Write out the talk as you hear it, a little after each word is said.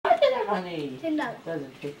Honey. $10.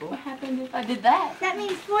 Doesn't tickle. What happened if I did that? That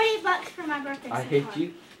means $40 for my birthday. I so hate far.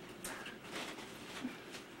 you.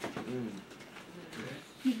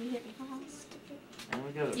 You hit me. And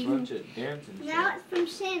we got a You bunch of dents and Now it's from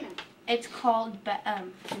Shannon. It's called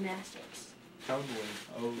gymnastics. tumbling.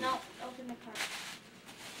 Oh. No, open the card.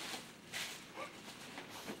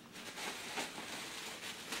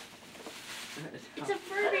 It's a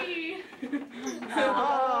Furby.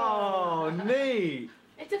 Oh, neat.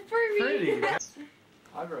 It's a Furby. Pretty.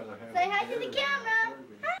 I'd rather have. Say hi to the camera.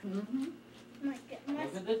 Mm-hmm. My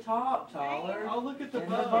goodness. Look at the top, Tyler. Oh, look at the And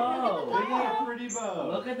bow. the bow. Look at that pretty bow.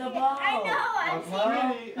 Look at the bow. I know, I've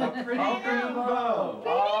seen it. A pretty Oh, green bow.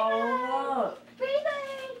 Oh, Pretty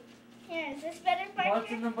bird. Here, is this better look. for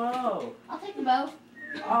What's in the bow? I'll take the bow.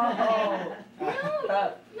 Oh. No, you're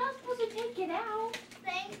not supposed to take it out.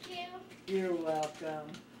 Thank you. You're welcome.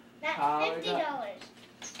 That's Tyler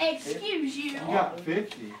 $50. Excuse you. You got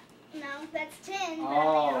 50. No, that's 10. But Oh,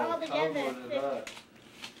 all together, totaled it up.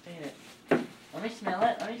 Dang it. Let me smell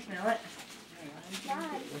it. Let me smell it. God.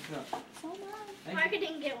 Let's smell it. so much. Thank Parker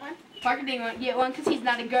didn't get one. Parker didn't want to get one because he's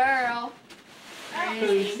not a girl.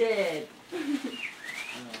 Who said?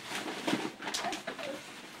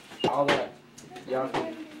 All that. Y'all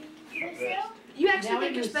can. Lucille? You actually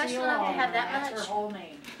think you're special enough to have that That's much? her whole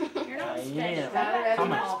name. You're not I special. am.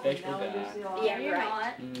 I'm a special guy. Yeah, you're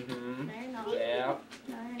not. Mm-hmm. No, you're not. Yeah.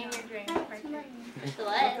 No, And you're your not. dream, That's Parker. mine.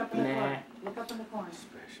 Celeste. Nah. Look up in the corner.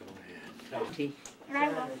 Special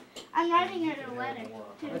I'm writing her a letter.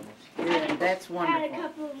 Yeah, that's I had a wonderful.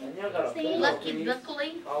 couple of And y'all got a things. Lucky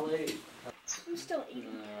Luckily. I'll eat. I'm still eating.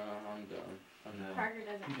 No, I'm done. I'm done. Parker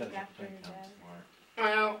doesn't He take doesn't after think his I'm dad.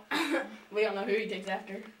 smart. I know. We don't know who he takes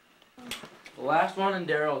after. The last one in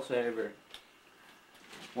Darrel's favor.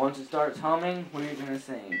 Once it starts humming, we're gonna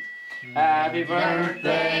sing. Happy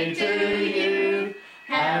birthday to you.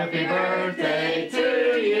 Happy birthday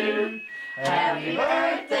to you. Happy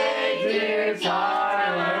birthday, dear Tyler.